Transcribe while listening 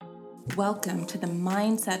Welcome to the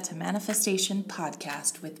Mindset to Manifestation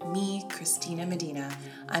podcast with me, Christina Medina.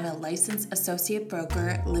 I'm a licensed associate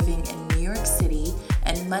broker living in New York City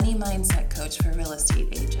and money mindset coach for real estate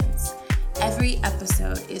agents. Every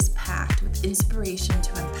episode is packed with inspiration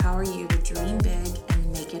to empower you to dream big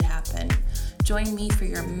and make it happen. Join me for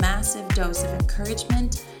your massive dose of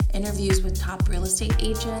encouragement, interviews with top real estate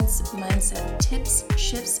agents, mindset tips,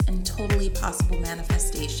 shifts, and totally possible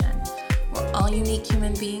manifestation. We're all unique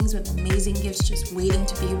human beings with amazing gifts just waiting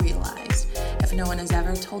to be realized. If no one has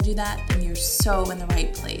ever told you that, then you're so in the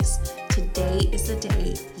right place. Today is the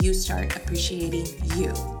day you start appreciating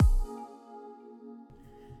you.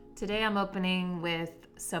 Today I'm opening with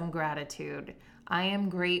some gratitude. I am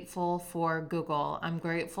grateful for Google. I'm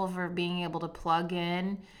grateful for being able to plug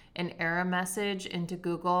in an error message into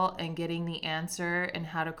Google and getting the answer and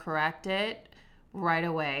how to correct it right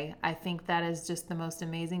away. I think that is just the most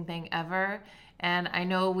amazing thing ever. And I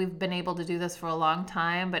know we've been able to do this for a long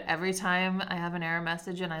time, but every time I have an error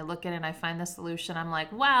message and I look at it and I find the solution, I'm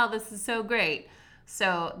like, wow, this is so great.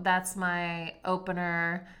 So that's my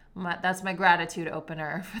opener. That's my gratitude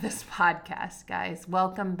opener for this podcast, guys.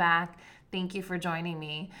 Welcome back. Thank you for joining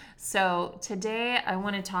me. So today I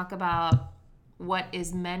want to talk about what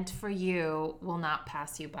is meant for you will not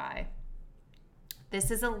pass you by.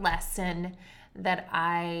 This is a lesson that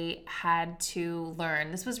I had to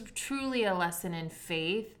learn. This was truly a lesson in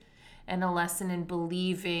faith and a lesson in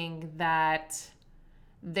believing that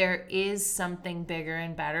there is something bigger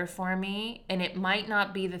and better for me. And it might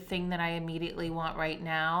not be the thing that I immediately want right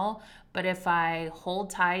now, but if I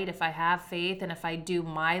hold tight, if I have faith, and if I do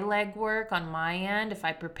my legwork on my end, if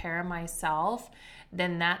I prepare myself,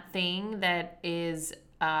 then that thing that is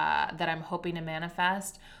that I'm hoping to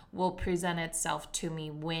manifest will present itself to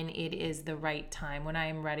me when it is the right time, when I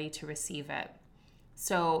am ready to receive it.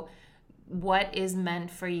 So what is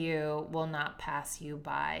meant for you will not pass you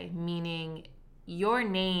by, meaning your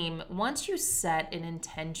name, once you set an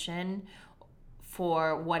intention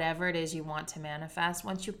for whatever it is you want to manifest,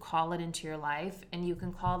 once you call it into your life, and you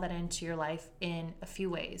can call that into your life in a few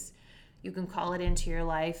ways. You can call it into your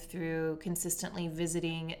life through consistently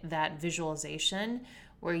visiting that visualization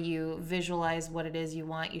where you visualize what it is you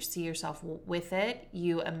want, you see yourself with it,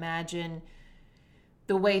 you imagine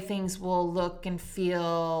the way things will look and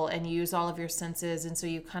feel and use all of your senses, and so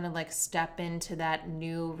you kind of like step into that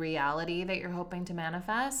new reality that you're hoping to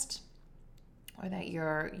manifest, or that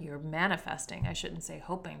you're manifesting. I shouldn't say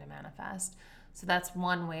hoping to manifest. So that's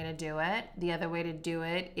one way to do it. The other way to do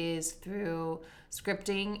it is through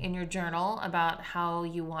scripting in your journal about how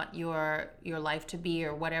you want your life to be,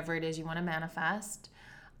 or whatever it is you want to manifest.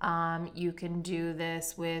 You can do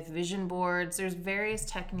this with vision boards. There's various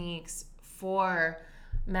techniques for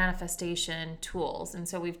manifestation tools, and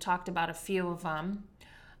so we've talked about a few of them.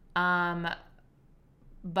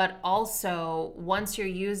 But also, once you're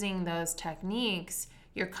using those techniques,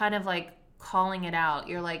 you're kind of like calling it out.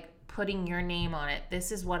 You're like putting your name on it.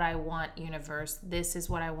 This is what I want, universe. This is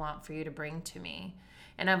what I want for you to bring to me.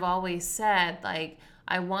 And I've always said, like,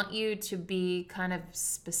 I want you to be kind of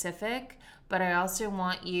specific, but I also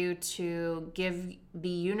want you to give the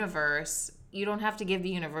universe, you don't have to give the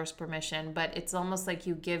universe permission, but it's almost like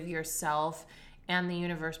you give yourself and the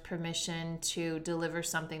universe permission to deliver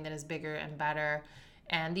something that is bigger and better.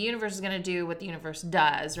 And the universe is going to do what the universe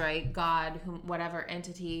does, right? God, whatever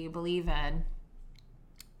entity you believe in.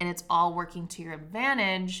 And it's all working to your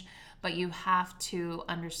advantage, but you have to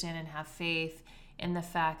understand and have faith in the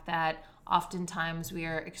fact that oftentimes we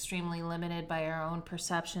are extremely limited by our own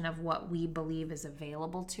perception of what we believe is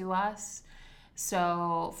available to us.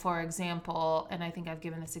 So, for example, and I think I've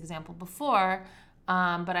given this example before,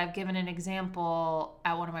 but I've given an example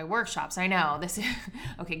at one of my workshops. I know this is,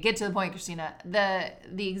 okay, get to the point, Christina.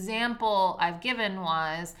 The example I've given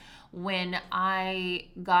was when I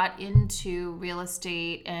got into real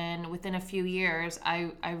estate, and within a few years,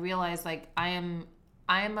 I realized like I am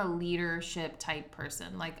a leadership type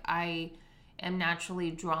person. Like I am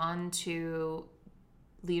naturally drawn to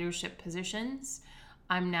leadership positions.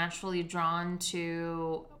 I'm naturally drawn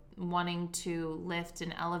to wanting to lift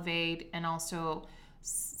and elevate and also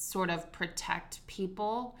sort of protect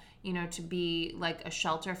people, to be like a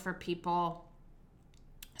shelter for people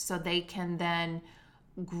so they can then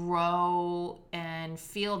grow and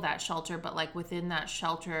feel that shelter, but like within that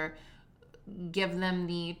shelter, give them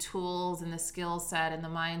the tools and the skill set and the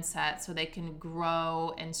mindset so they can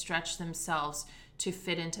grow and stretch themselves to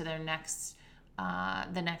fit into their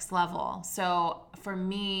the next level. So for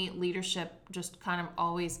me, leadership just kind of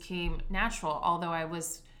always came natural, although I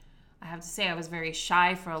was I have to say I was very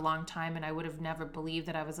shy for a long time, and I would have never believed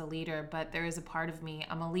that I was a leader, but there is a part of me,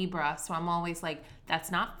 I'm a Libra, so I'm always like, that's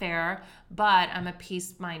not fair, but I'm a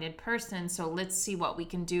peace-minded person, so let's see what we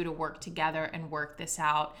can do to work together and work this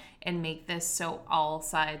out and make this so all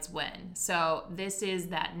sides win. So this is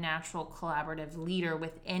that natural collaborative leader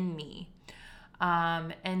within me.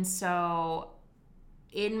 And so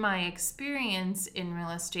in my experience in real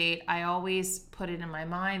estate, I always put it in my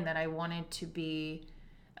mind that I wanted to be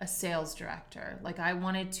a sales director. Like I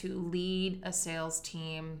wanted to lead a sales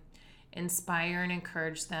team, inspire and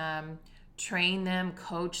encourage them, train them,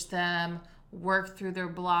 coach them, work through their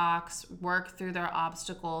blocks, work through their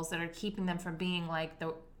obstacles that are keeping them from being like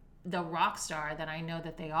the rock star that I know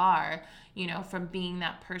that they are, from being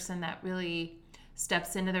that person that really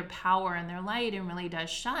steps into their power and their light and really does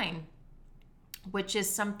shine, which is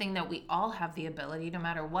something that we all have the ability, no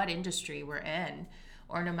matter what industry we're in,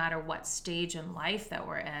 or no matter what stage in life that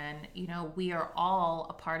we're in. We are all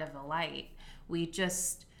a part of the light. We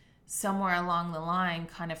just somewhere along the line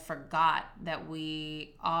kind of forgot that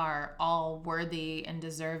we are all worthy and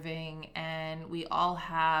deserving, and we all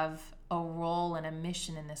have a role and a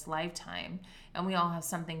mission in this lifetime, and we all have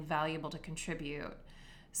something valuable to contribute.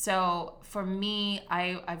 So for me,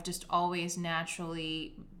 I've just always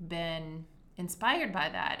naturally been inspired by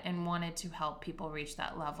that and wanted to help people reach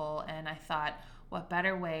that level. And I thought, what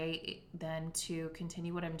better way than to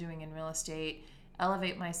continue what I'm doing in real estate,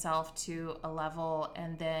 elevate myself to a level,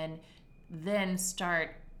 and then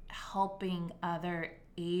start helping other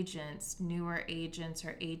agents, newer agents,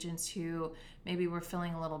 or agents who maybe were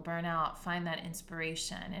feeling a little burnout, find that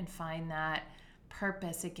inspiration and find that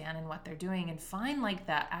purpose again in what they're doing, and find like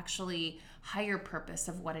that actually higher purpose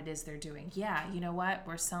of what it is they're doing. Yeah, you know what?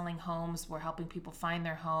 We're selling homes, we're helping people find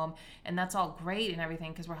their home, and that's all great and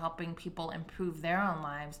everything because we're helping people improve their own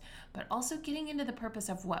lives, but also getting into the purpose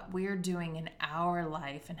of what we're doing in our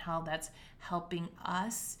life and how that's helping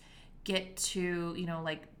us get to,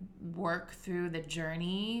 work through the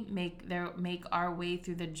journey, make our way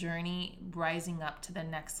through the journey, rising up to the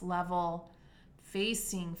next level,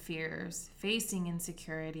 facing fears, facing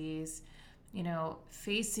insecurities,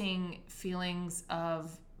 facing feelings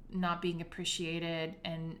of not being appreciated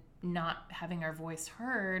and not having our voice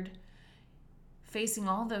heard, facing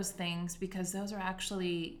all those things, because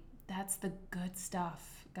that's the good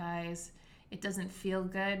stuff, guys. It doesn't feel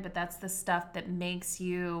good, but that's the stuff that makes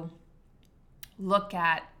you look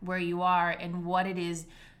at where you are and what it is.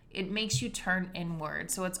 It makes you turn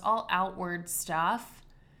inward. So it's all outward stuff.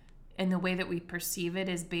 And the way that we perceive it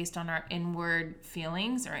is based on our inward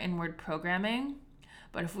feelings, our inward programming.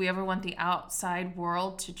 But if we ever want the outside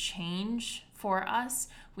world to change for us,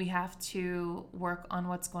 we have to work on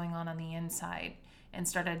what's going on the inside and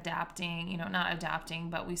start adapting, not adapting,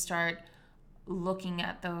 but we start looking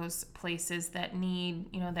at those places that need,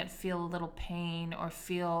 that feel a little pain or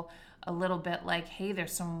feel a little bit like, hey,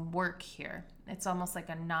 there's some work here. It's almost like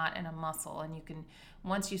a knot in a muscle. And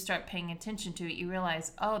once you start paying attention to it, you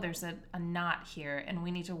realize, oh, there's a knot here, and we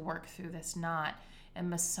need to work through this knot and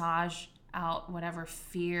massage out whatever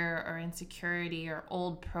fear or insecurity or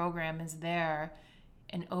old program is there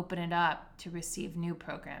and open it up to receive new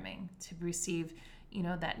programming, to receive,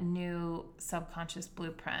 that new subconscious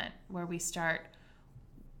blueprint where we start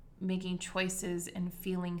making choices and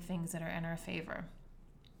feeling things that are in our favor.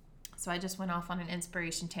 So I just went off on an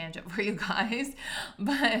inspiration tangent for you guys,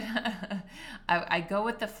 but I go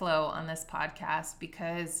with the flow on this podcast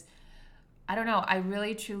because I don't know, I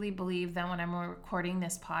really truly believe that when I'm recording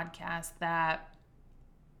this podcast that,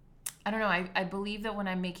 I believe that when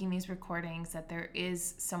I'm making these recordings that there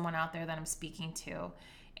is someone out there that I'm speaking to.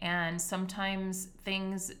 And sometimes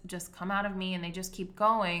things just come out of me and they just keep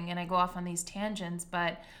going and I go off on these tangents,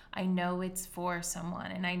 but I know it's for someone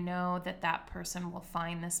and I know that that person will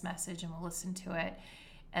find this message and will listen to it.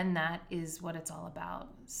 And that is what it's all about.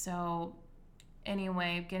 So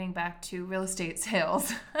anyway, getting back to real estate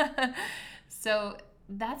sales. So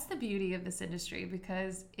that's the beauty of this industry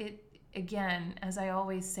because it, again, as I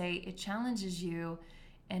always say, it challenges you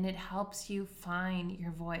and it helps you find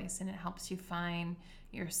your voice and it helps you find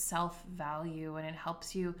your self-value and it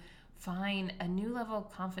helps you find a new level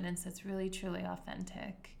of confidence that's really truly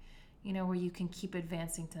authentic, where you can keep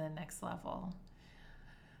advancing to the next level.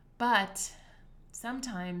 But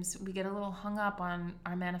sometimes we get a little hung up on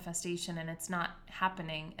our manifestation and it's not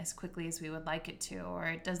happening as quickly as we would like it to, or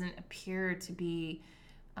it doesn't appear to be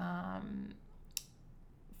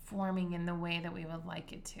forming in the way that we would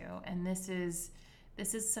like it to. And this is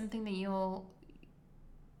something that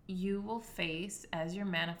you will face as you're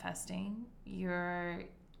manifesting. Your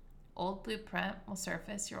old blueprint will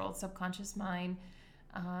surface, your old subconscious mind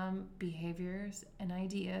behaviors and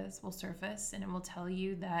ideas will surface, and it will tell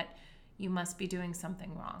you that you must be doing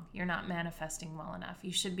something wrong. You're not manifesting well enough.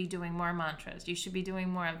 You should be doing more mantras. You should be doing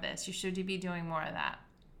more of this. You should be doing more of that.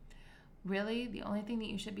 Really, the only thing that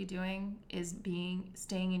you should be doing is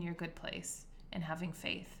staying in your good place and having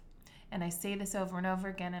faith. And I say this over and over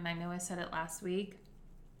again, and I know I said it last week,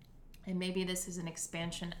 and maybe this is an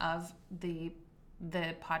expansion of the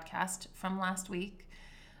podcast from last week,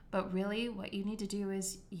 but really what you need to do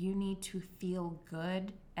is you need to feel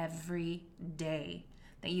good every day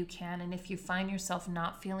that you can. And if you find yourself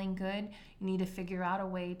not feeling good, you need to figure out a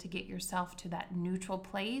way to get yourself to that neutral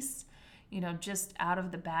place, just out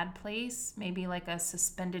of the bad place, maybe like a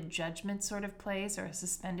suspended judgment sort of place or a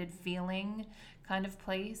suspended feeling kind of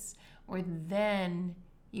place, where then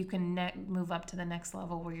you can move up to the next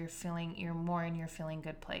level where you're more in your feeling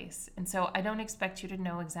good place. And so I don't expect you to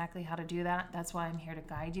know exactly how to do that. That's why I'm here to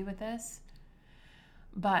guide you with this.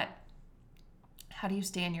 But how do you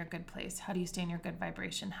stay in your good place? How do you stay in your good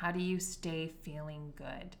vibration? How do you stay feeling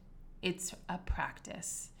good? It's a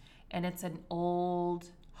practice, and it's an old,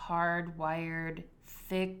 hardwired,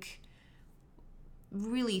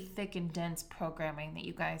 really thick and dense programming that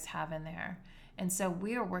you guys have in there. And so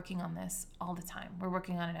we are working on this all the time. We're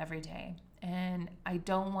working on it every day. And I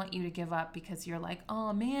don't want you to give up because you're like,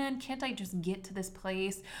 oh man, can't I just get to this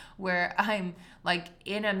place where I'm like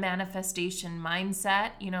in a manifestation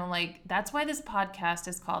mindset? That's why this podcast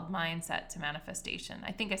is called Mindset to Manifestation.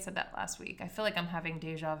 I think I said that last week. I feel like I'm having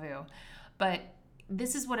deja vu. But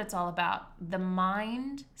this is what it's all about. The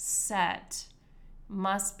mindset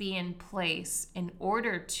must be in place in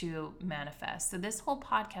order to manifest. So this whole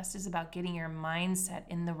podcast is about getting your mindset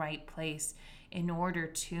in the right place in order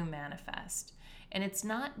to manifest. And it's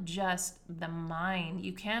not just the mind.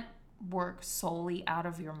 You can't work solely out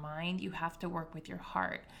of your mind. You have to work with your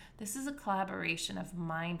heart. This is a collaboration of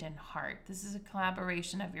mind and heart. This is a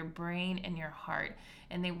collaboration of your brain and your heart,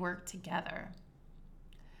 and they work together.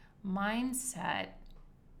 Mindset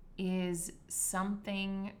is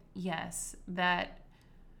something, yes, that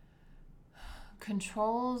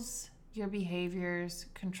controls your behaviors,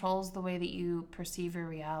 controls the way that you perceive your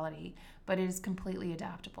reality, but it is completely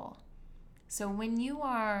adaptable. So when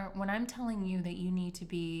I'm telling you that you need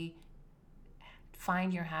to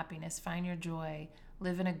find your happiness, find your joy,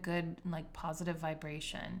 live in a good, positive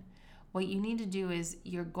vibration, what you need to do is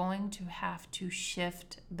you're going to have to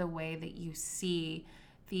shift the way that you see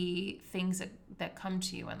the things that come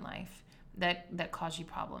to you in life that cause you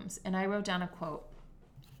problems. And I wrote down a quote.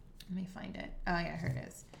 Let me find it. Oh yeah, here it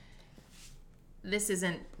is. This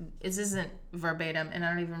isn't verbatim, and I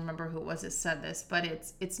don't even remember who it was that said this, but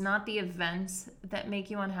it's not the events that make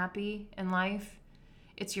you unhappy in life,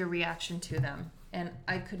 it's your reaction to them. And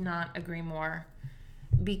I could not agree more,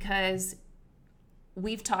 because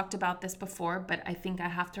we've talked about this before, but I think I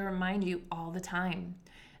have to remind you all the time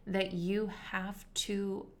that you have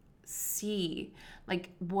to see,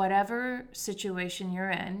 whatever situation you're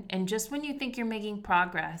in, and just when you think you're making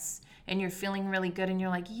progress and you're feeling really good and you're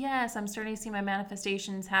like, yes, I'm starting to see my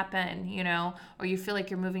manifestations happen, or you feel like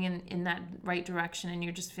you're moving in that right direction and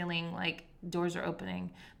you're just feeling like doors are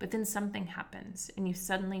opening, but then something happens and you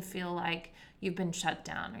suddenly feel like you've been shut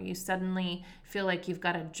down, or you suddenly feel like you've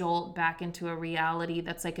got a jolt back into a reality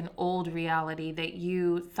that's like an old reality that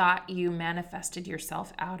you thought you manifested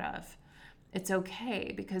yourself out of. It's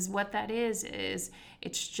okay, because what that is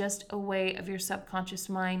it's just a way of your subconscious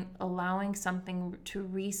mind allowing something to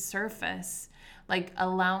resurface, like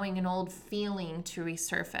allowing an old feeling to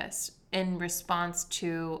resurface in response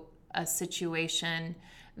to a situation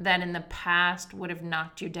that in the past would have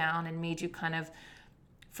knocked you down and made you kind of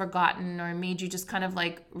forgotten, or made you just kind of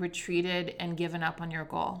retreated and given up on your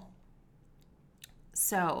goal.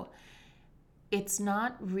 So that's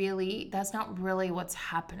not really what's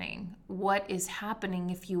happening. What is happening,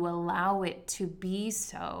 if you allow it to be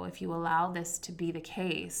so, if you allow this to be the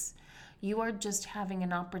case, you are just having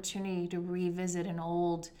an opportunity to revisit an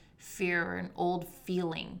old fear or an old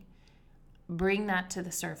feeling. Bring that to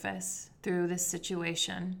the surface through this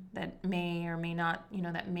situation that may or may not,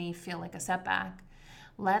 that may feel like a setback.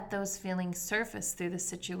 Let those feelings surface through the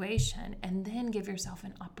situation, and then give yourself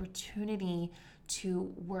an opportunity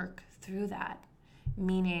to work through that.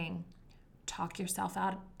 Meaning, talk yourself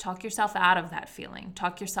out of that feeling.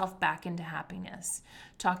 Talk yourself back into happiness.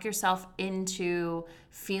 Talk yourself into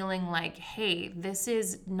feeling like, hey, this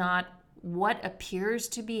is not what appears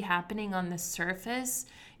to be happening on the surface.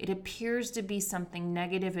 It appears to be something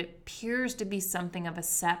negative. It appears to be something of a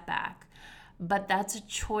setback. But that's a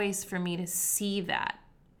choice for me to see that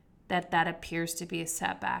appears to be a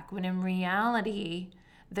setback, when in reality,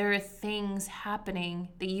 There are things happening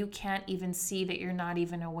that you can't even see, that you're not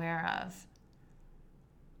even aware of.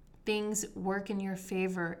 Things work in your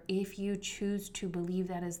favor if you choose to believe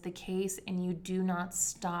that is the case, and you do not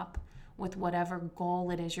stop with whatever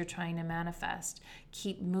goal it is you're trying to manifest.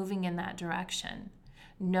 Keep moving in that direction.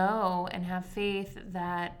 Know and have faith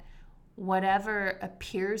that whatever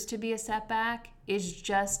appears to be a setback is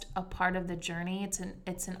just a part of the journey.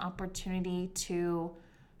 It's an opportunity to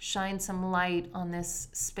shine some light on this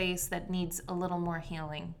space that needs a little more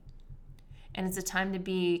healing. And it's a time to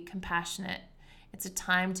be compassionate. It's a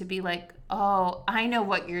time to be like, oh, I know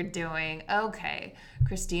what you're doing. Okay,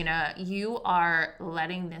 Christina, you are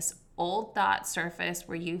letting this old thought surface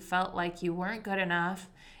where you felt like you weren't good enough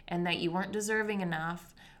and that you weren't deserving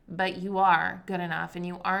enough, but you are good enough and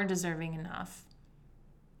you are deserving enough.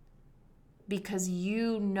 Because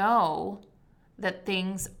you know that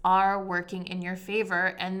things are working in your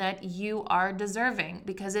favor and that you are deserving,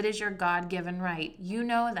 because it is your God-given right. You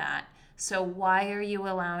know that. So why are you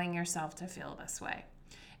allowing yourself to feel this way?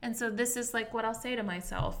 And so this is like what I'll say to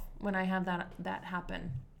myself when I have that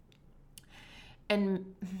happen. And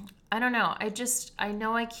I don't know, I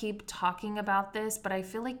know I keep talking about this, but I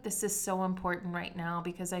feel like this is so important right now,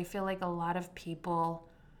 because I feel like a lot of people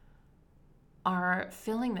are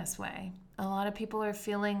feeling this way. A lot of people are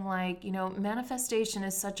feeling like, manifestation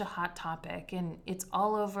is such a hot topic, and it's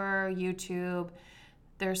all over YouTube.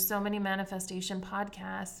 There's so many manifestation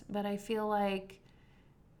podcasts, but I feel like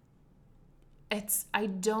I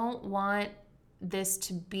don't want this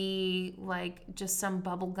to be like just some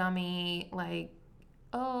bubblegummy, like,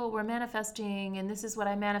 oh, we're manifesting and this is what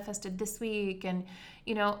I manifested this week. And,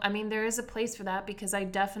 there is a place for that, because I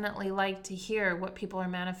definitely like to hear what people are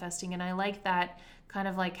manifesting. And I like that kind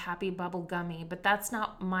of like happy bubblegummy, but that's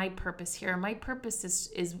not my purpose here. My purpose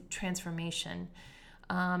is transformation.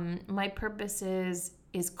 My purpose is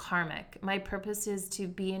karmic. My purpose is to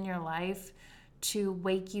be in your life, to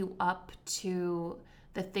wake you up to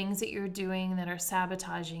the things that you're doing that are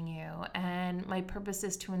sabotaging you. And my purpose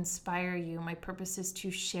is to inspire you. My purpose is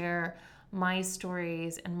to share my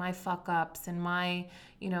stories and my fuck ups and my,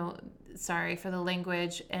 sorry for the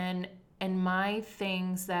language, and my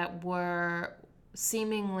things that were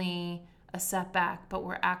seemingly a setback, but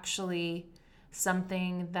were actually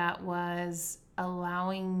something that was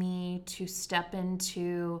allowing me to step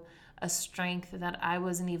into a strength that I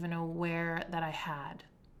wasn't even aware that I had.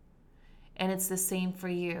 And it's the same for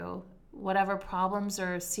you. Whatever problems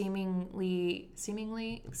are seemingly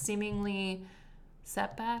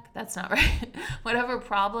setback, that's not right. Whatever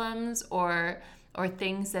problems or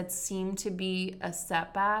things that seem to be a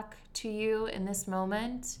setback to you in this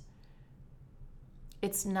moment,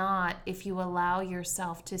 it's not, if you allow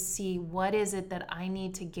yourself to see what is it that I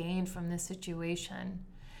need to gain from this situation.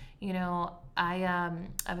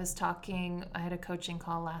 I was talking, I had a coaching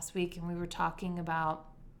call last week, and we were talking about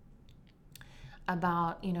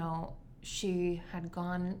she had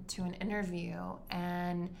gone to an interview,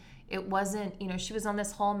 and it wasn't, she was on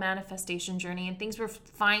this whole manifestation journey, and things were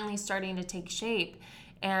finally starting to take shape.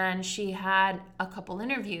 And she had a couple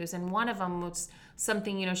interviews, and one of them was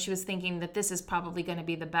something, she was thinking that this is probably going to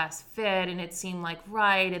be the best fit, and it seemed like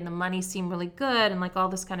right, and the money seemed really good, and like all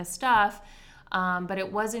this kind of stuff. But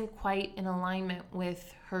it wasn't quite in alignment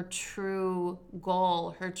with her true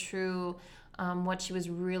goal, her true, what she was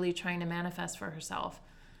really trying to manifest for herself.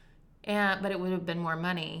 But it would have been more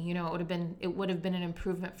money, it would have been an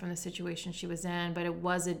improvement from the situation she was in, but it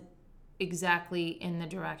wasn't exactly in the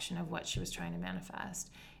direction of what she was trying to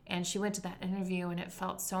manifest. And she went to that interview, and it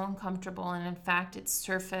felt so uncomfortable. And in fact, it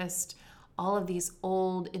surfaced all of these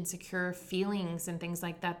old insecure feelings and things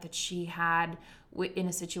like that she had in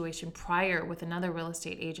a situation prior with another real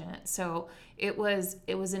estate agent. So it was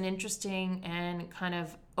an interesting and kind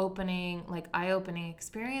of eye-opening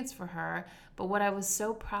experience for her. But what I was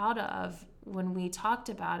so proud of when we talked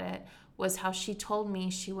about it was how she told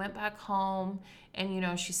me she went back home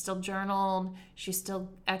and, she still journaled, she still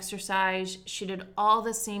exercised, she did all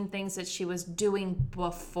the same things that she was doing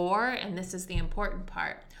before. And this is the important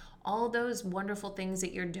part. All those wonderful things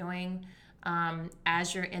that you're doing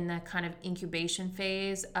as you're in the kind of incubation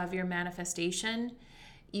phase of your manifestation,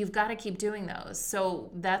 you've got to keep doing those.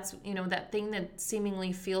 So that's, that thing that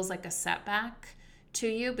seemingly feels like a setback to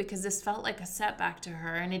you, because this felt like a setback to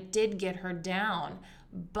her and it did get her down.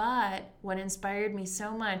 But what inspired me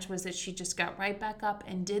so much was that she just got right back up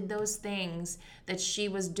and did those things that she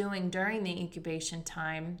was doing during the incubation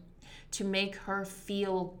time to make her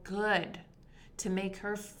feel good, to make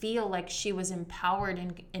her feel like she was empowered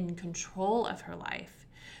and in control of her life.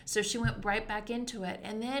 So she went right back into it.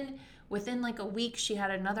 And then within like a week, she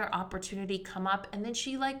had another opportunity come up, and then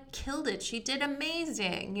she like killed it. She did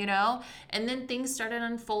amazing, you know? And then things started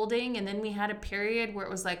unfolding, and then we had a period where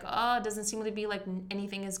it was like, oh, it doesn't seem to be like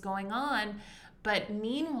anything is going on. But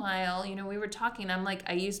meanwhile, you know, we were talking, I'm like,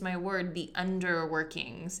 I used my word, the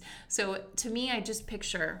underworkings. So to me, I just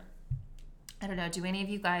picture, I don't know, do any of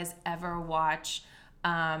you guys ever watch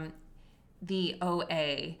the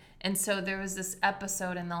OA? And so there was this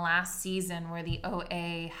episode in the last season where the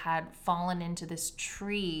OA had fallen into this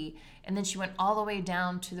tree, and then she went all the way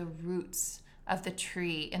down to the roots of the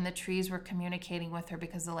tree, and the trees were communicating with her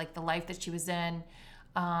because of like the life that she was in,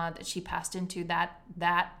 that she passed into.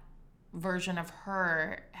 That version of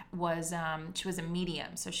her was she was a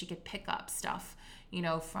medium, so she could pick up stuff, you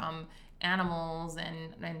know, from animals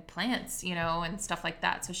and plants, you know, and stuff like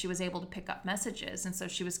that. So she was able to pick up messages, and so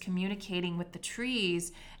she was communicating with the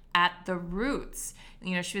trees at the roots.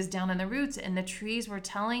 You know, she was down in the roots, and the trees were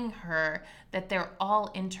telling her that they're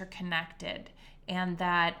all interconnected and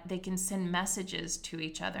that they can send messages to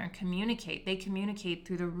each other and communicate. They communicate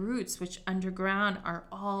through the roots, which underground are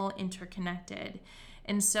all interconnected.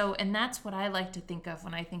 And that's what I like to think of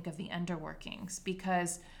when I think of the underworkings,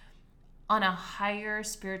 because on a higher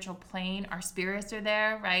spiritual plane, our spirits are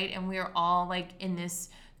there, right? And we're all like in this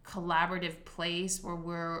collaborative place where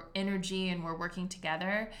we're energy and we're working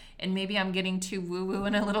together. And maybe I'm getting too woo-woo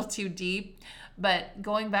and a little too deep, but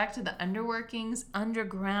going back to the underworkings,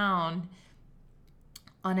 underground,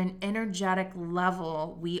 on an energetic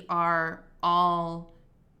level, we are all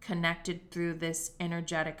connected through this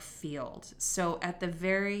energetic field. So at the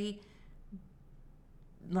very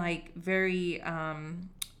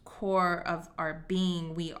core of our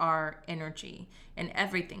being, we are energy, and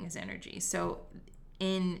everything is energy. So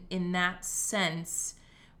in that sense,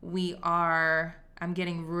 we are, I'm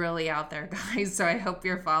getting really out there, guys, so I hope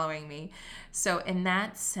you're following me. So in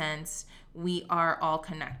that sense, we are all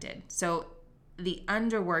connected. So the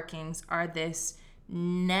underworkings are this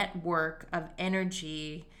network of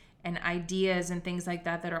energy and ideas and things like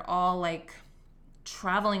that that are all like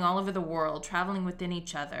traveling all over the world, traveling within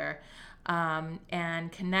each other,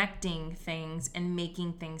 and connecting things and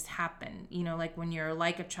making things happen. You know, like when you're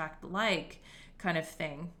like attract like kind of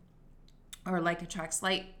thing, or like attracts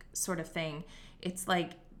like sort of thing. It's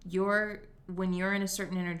like when you're in a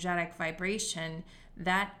certain energetic vibration,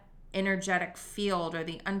 that energetic field or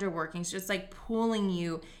the underworkings just like pulling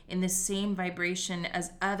you in the same vibration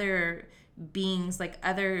as other beings, like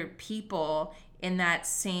other people in that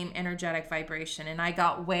same energetic vibration. And I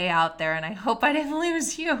got way out there, and I hope I didn't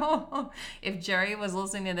lose you. If Jerry was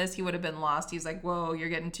listening to this, he would have been lost. He's like, whoa, you're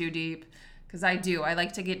getting too deep. Because I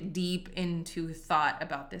like to get deep into thought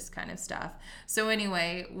about this kind of stuff. So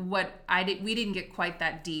anyway, we didn't get quite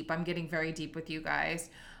that deep. I'm getting very deep with you guys,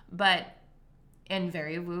 and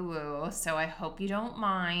very woo-woo. So I hope you don't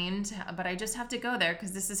mind, but I just have to go there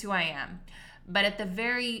because this is who I am. But at the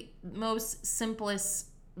very most simplest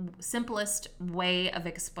way of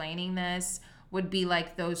explaining this would be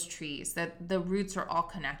like those trees, that the roots are all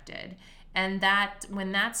connected. And that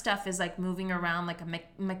when that stuff is like moving around like a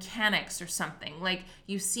mechanics or something, like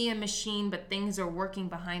you see a machine, but things are working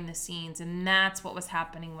behind the scenes. And that's what was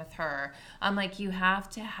happening with her. I'm like, you have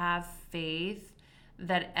to have faith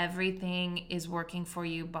that everything is working for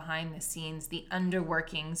you behind the scenes. The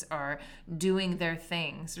underworkings are doing their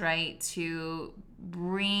things, right, to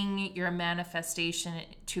bring your manifestation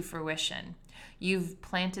to fruition. You've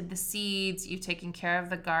planted the seeds, you've taken care of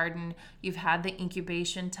the garden, you've had the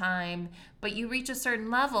incubation time, but you reach a certain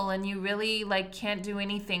level and you really like can't do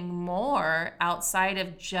anything more outside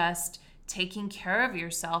of just taking care of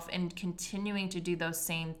yourself and continuing to do those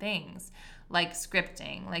same things, like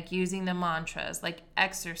scripting, like using the mantras, like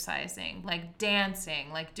exercising, like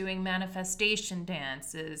dancing, like doing manifestation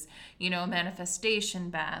dances, you know, manifestation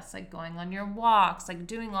baths, like going on your walks, like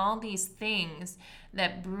doing all these things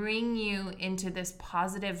that bring you into this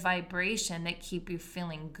positive vibration that keep you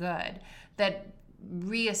feeling good, that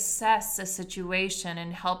reassess the situation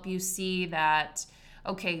and help you see that,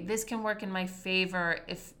 okay, this can work in my favor.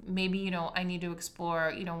 If maybe, you know, I need to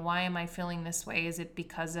explore, you know, why am I feeling this way? Is it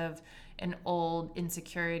because of an old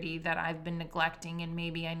insecurity that I've been neglecting, and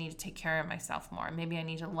maybe I need to take care of myself more. Maybe I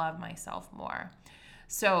need to love myself more.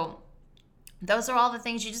 So those are all the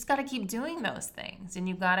things. You just got to keep doing those things, and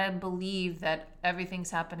you got to believe that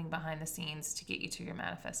everything's happening behind the scenes to get you to your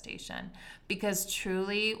manifestation, because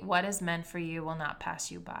truly what is meant for you will not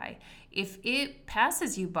pass you by. If it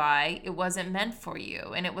passes you by, it wasn't meant for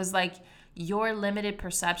you. And it was like your limited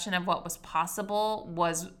perception of what was possible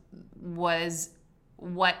was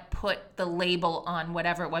what put the label on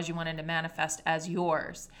whatever it was you wanted to manifest as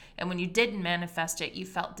yours. And when you didn't manifest it, you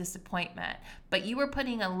felt disappointment. But you were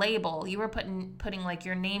putting a label, you were putting like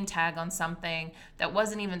your name tag on something that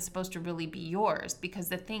wasn't even supposed to really be yours, because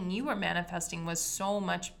the thing you were manifesting was so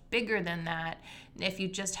much bigger than that. If you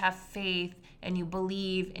just have faith and you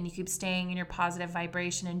believe and you keep staying in your positive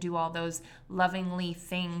vibration and do all those lovingly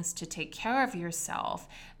things to take care of yourself,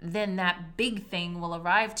 then that big thing will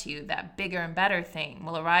arrive to you. That bigger and better thing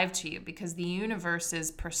will arrive to you, because the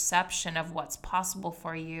universe's perception of what's possible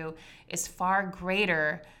for you is far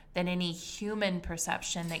greater than any human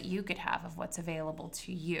perception that you could have of what's available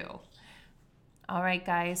to you. All right,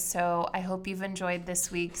 guys. So I hope you've enjoyed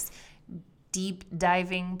this week's deep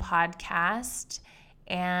diving podcast.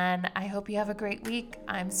 And I hope you have a great week.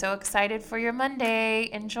 I'm so excited for your Monday.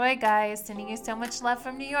 Enjoy, guys. Sending you so much love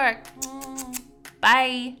from New York.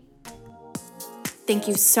 Bye. Thank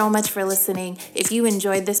you so much for listening. If you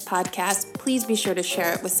enjoyed this podcast, please be sure to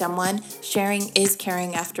share it with someone. Sharing is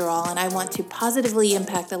caring after all, and I want to positively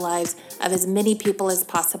impact the lives of as many people as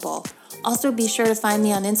possible. Also, be sure to find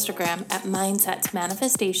me on Instagram at Mindset to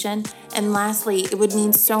Manifestation. And lastly, it would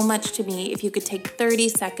mean so much to me if you could take 30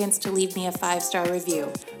 seconds to leave me a 5-star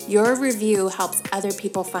review. Your review helps other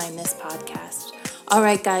people find this podcast. All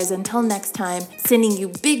right, guys, until next time, sending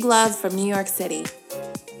you big love from New York City.